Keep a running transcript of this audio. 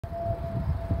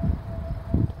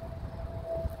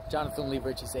Jonathan Lee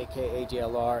Riches, aka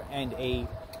JLR, and a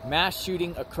mass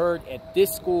shooting occurred at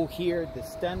this school here, the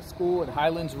STEM school at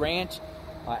Highlands Ranch.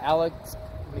 Alec,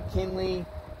 McKinney,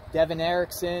 Devon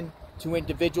Erickson, two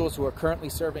individuals who are currently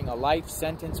serving a life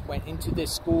sentence, went into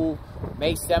this school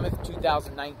May 7th,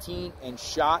 2019 and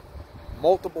shot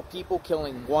multiple people,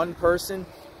 killing one person.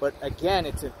 But again,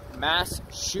 it's a mass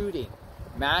shooting.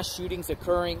 Mass shootings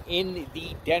occurring in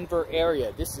the Denver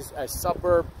area. This is a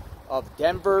suburb of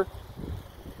Denver.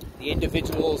 The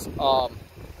individuals are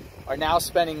now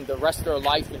spending the rest of their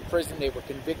life in prison. They were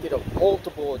convicted of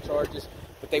multiple charges,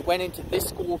 but they went into this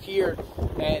school here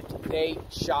and they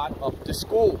shot up the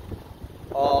school.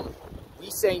 We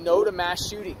say no to mass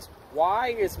shootings. Why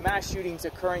is mass shootings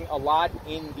occurring a lot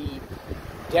in the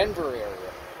Denver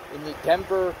area, in the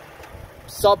Denver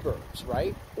suburbs,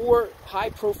 right? Or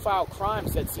high-profile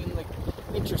crimes that seem like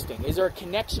interesting? Is there a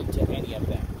connection to any of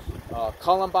them?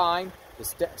 Columbine,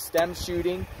 the STEM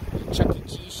shooting, the Chuck E.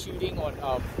 Cheese shooting on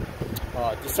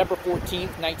December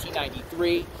 14th,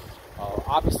 1993.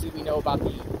 Obviously, we know about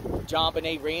the John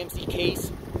Benet Ramsey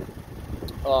case,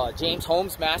 James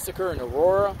Holmes massacre in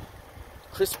Aurora,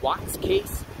 Chris Watts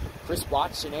case, Chris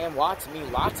Watts, Shanann Watts. I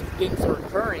mean, lots of things are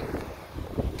occurring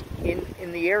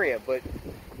in the area, but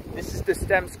this is the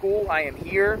STEM school. I am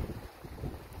here.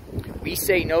 We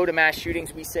say no to mass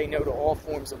shootings. We say no to all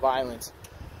forms of violence.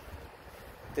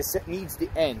 This needs to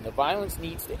end. The violence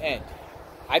needs to end.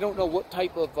 I don't know what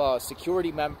type of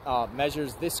security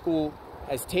measures this school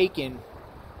has taken,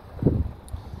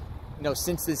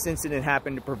 since this incident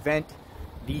happened, to prevent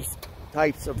these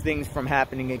types of things from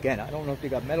happening again. I don't know if they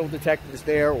got metal detectors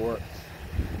there or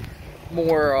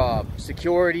more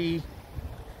security.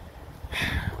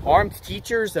 Armed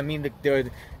teachers. I mean,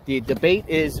 the debate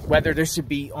is whether there should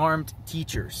be armed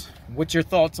teachers. What's your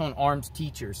thoughts on armed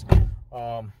teachers?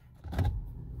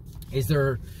 Is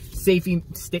there safety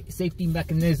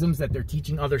mechanisms that they're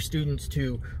teaching other students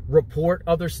to report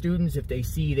other students if they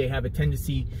see they have a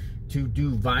tendency to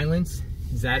do violence?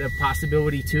 Is that a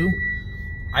possibility too?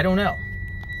 I don't know.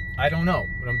 I don't know.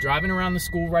 But I'm driving around the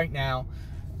school right now.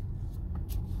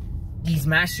 These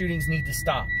mass shootings need to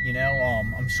stop,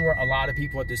 I'm sure a lot of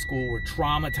people at this school were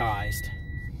traumatized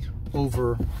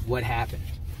over what happened.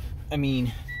 I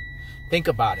mean, think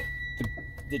about it.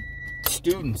 The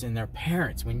students and their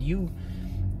parents, when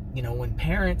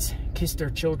parents kiss their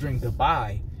children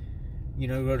goodbye,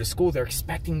 go to school, they're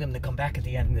expecting them to come back at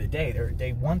the end of the day.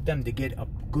 They want them to get a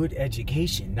good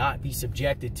education, not be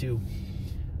subjected to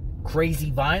crazy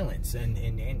violence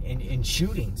and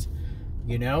shootings,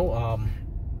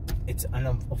 It's an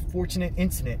unfortunate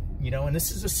incident, and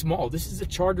this is a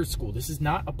charter school. This is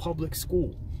not a public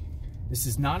school. This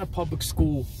is not a public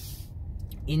school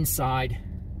inside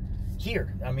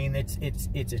here. I mean,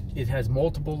 it has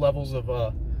multiple levels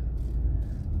of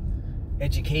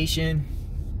education.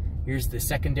 Here's the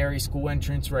secondary school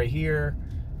entrance right here.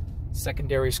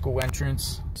 Secondary school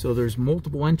entrance. So there's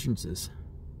multiple entrances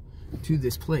to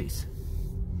this place,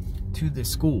 to this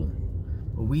school.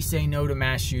 But we say no to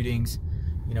mass shootings.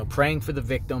 Praying for the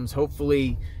victims.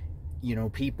 Hopefully,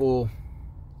 people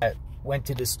that went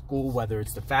to the school, whether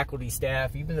it's the faculty,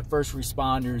 staff, even the first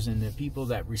responders and the people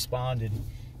that responded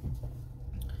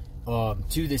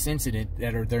to this incident,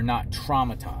 they're not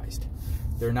traumatized.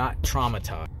 They're not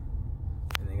traumatized.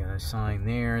 And they got a sign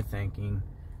there thanking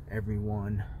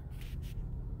everyone.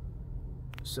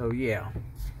 So yeah.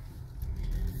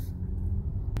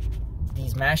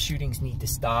 These mass shootings need to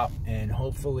stop, and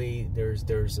hopefully there's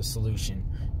a solution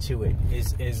to it.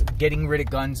 Is getting rid of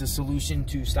guns a solution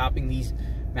to stopping these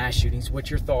mass shootings?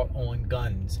 What's your thought on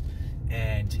guns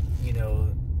and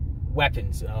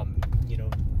weapons?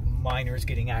 Minors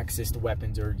getting access to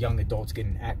weapons, or young adults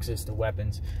getting access to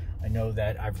weapons. I know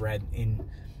that I've read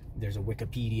there's a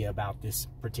Wikipedia about this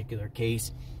particular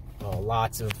case.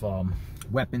 Lots of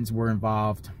weapons were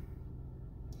involved.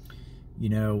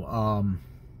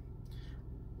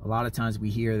 A lot of times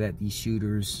we hear that these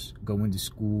shooters go into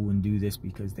school and do this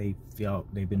because they feel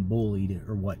they've been bullied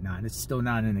or whatnot. It's still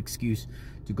not an excuse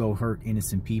to go hurt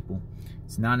innocent people.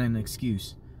 It's not an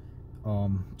excuse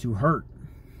to hurt.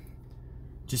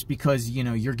 Just because,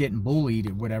 you're getting bullied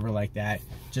or whatever like that,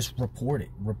 just report it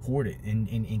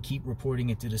and keep reporting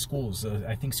it to the schools. So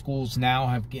I think schools now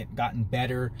have gotten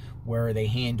better where they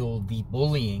handle the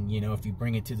bullying, if you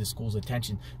bring it to the school's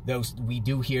attention. Though we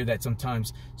do hear that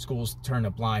sometimes schools turn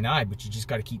a blind eye, but you just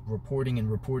got to keep reporting and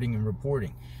reporting and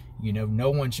reporting.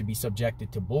 No one should be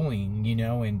subjected to bullying,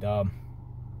 and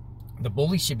the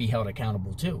bullies should be held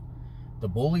accountable too. The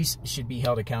bullies should be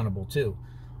held accountable too.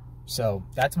 So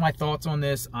that's my thoughts on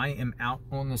this. I am out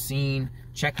on the scene.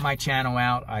 Check my channel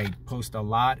out. I post a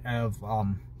lot of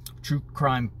true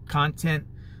crime content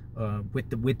with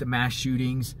the mass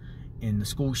shootings and the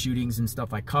school shootings and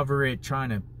stuff. I cover it, trying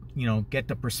to, you know, get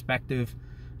the perspective.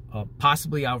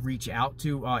 Possibly I'll reach out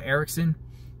to Erickson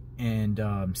and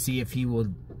see if he will,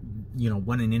 you know,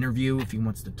 want an interview, if he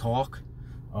wants to talk,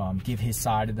 give his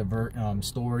side of the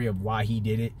story of why he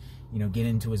did it, you know, get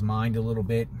into his mind a little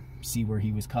bit, see where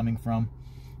he was coming from.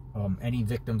 Any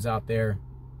victims out there,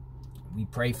 we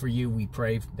pray for you. We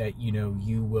pray that, you know,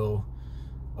 you will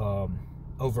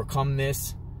overcome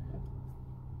this.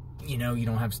 You know, you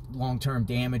don't have long-term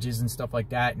damages and stuff like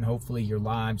that, and hopefully your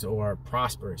lives are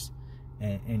prosperous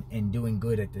and doing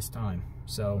good at this time.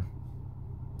 So,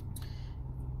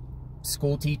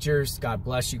 school teachers, God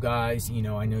bless you guys. You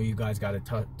know, I know you guys got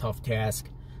a tough task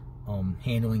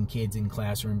handling kids in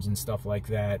classrooms and stuff like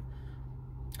that.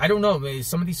 I don't know,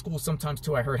 some of these schools sometimes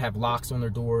too, I heard, have locks on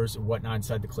their doors or whatnot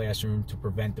inside the classroom to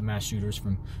prevent the mass shooters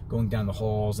from going down the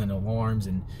halls, and alarms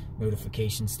and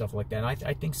notifications, stuff like that.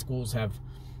 I think schools have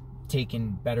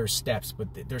taken better steps, but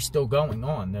they're still going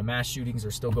on. The mass shootings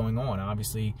are still going on.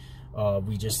 Obviously,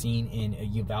 we just seen in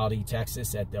Uvalde,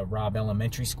 Texas, at the Robb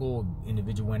Elementary School, an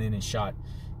individual went in and shot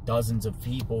dozens of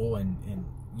people, and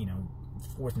you know,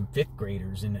 4th and 5th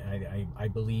graders, and I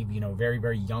believe, you know, very,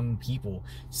 very young people.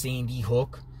 Sandy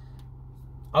Hook,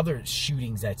 other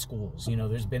shootings at schools. You know,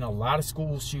 there's been a lot of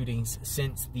school shootings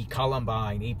since the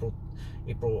Columbine, April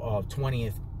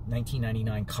 20th,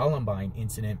 1999 Columbine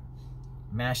incident.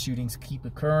 Mass shootings keep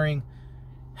occurring.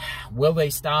 Will they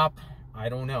stop? I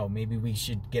don't know. Maybe we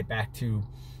should get back to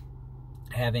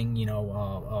having, you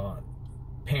know,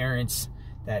 parents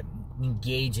that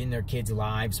engage in their kids'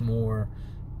 lives more.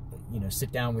 You know,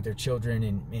 sit down with their children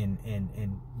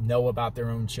and know about their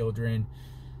own children.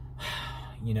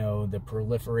 You know, the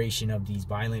proliferation of these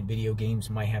violent video games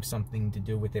might have something to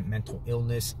do with it. Mental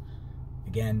illness,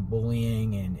 again,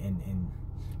 bullying and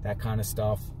that kind of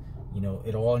stuff. You know,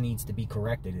 it all needs to be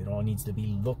corrected. It all needs to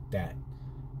be looked at.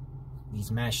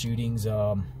 These mass shootings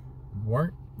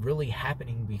weren't really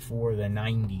happening before the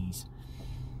 90s.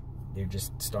 They're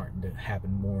just starting to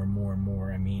happen more and more and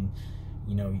more. I mean,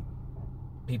 you know,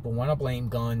 people want to blame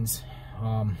guns.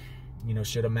 You know,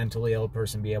 should a mentally ill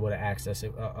person be able to access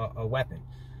a weapon?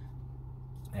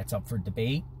 That's up for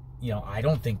debate. You know, I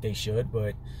don't think they should,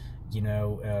 but, you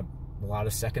know, a lot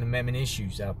of Second Amendment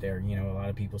issues out there. You know, a lot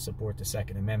of people support the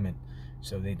Second Amendment,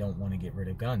 so they don't want to get rid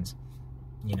of guns.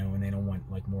 You know, and they don't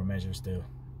want, like, more measures to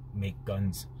make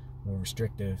guns more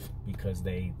restrictive because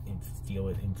they feel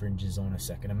it infringes on a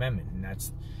Second Amendment. And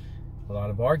that's a lot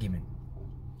of argument.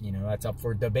 You know, that's up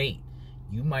for debate.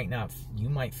 You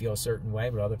might feel a certain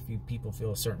way, but other people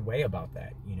feel a certain way about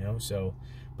that, you know. So,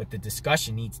 but the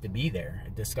discussion needs to be there. A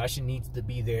discussion needs to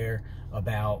be there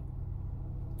about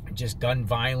just gun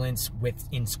violence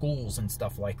in schools and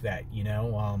stuff like that, you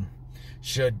know.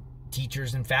 Should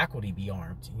teachers and faculty be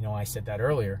armed? You know, I said that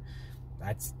earlier.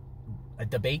 That's a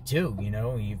debate too, you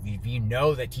know. If you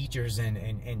know that teachers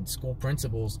and school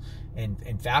principals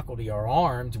and faculty are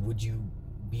armed, would you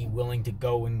be willing to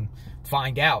go and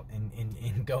find out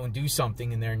and go and do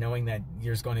something in there, knowing that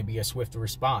there's going to be a swift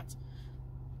response?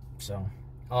 So,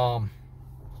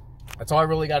 that's all I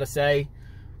really got to say.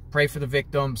 Pray for the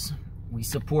victims. We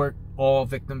support all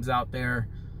victims out there,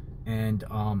 and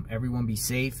everyone be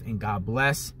safe, and God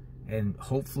bless. And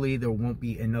hopefully there won't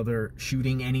be another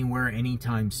shooting anywhere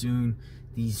anytime soon.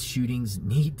 These shootings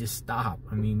need to stop.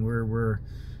 I mean,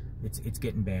 it's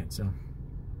getting bad. So,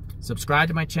 subscribe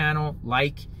to my channel,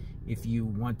 like if you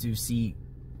want to see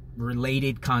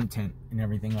related content and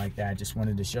everything like that. Just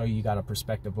wanted to show you got a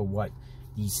perspective of what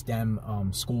the STEM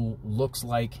school looks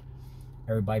like.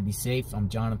 Everybody be safe. I'm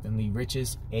Jonathan Lee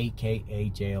Riches,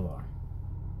 aka JLR.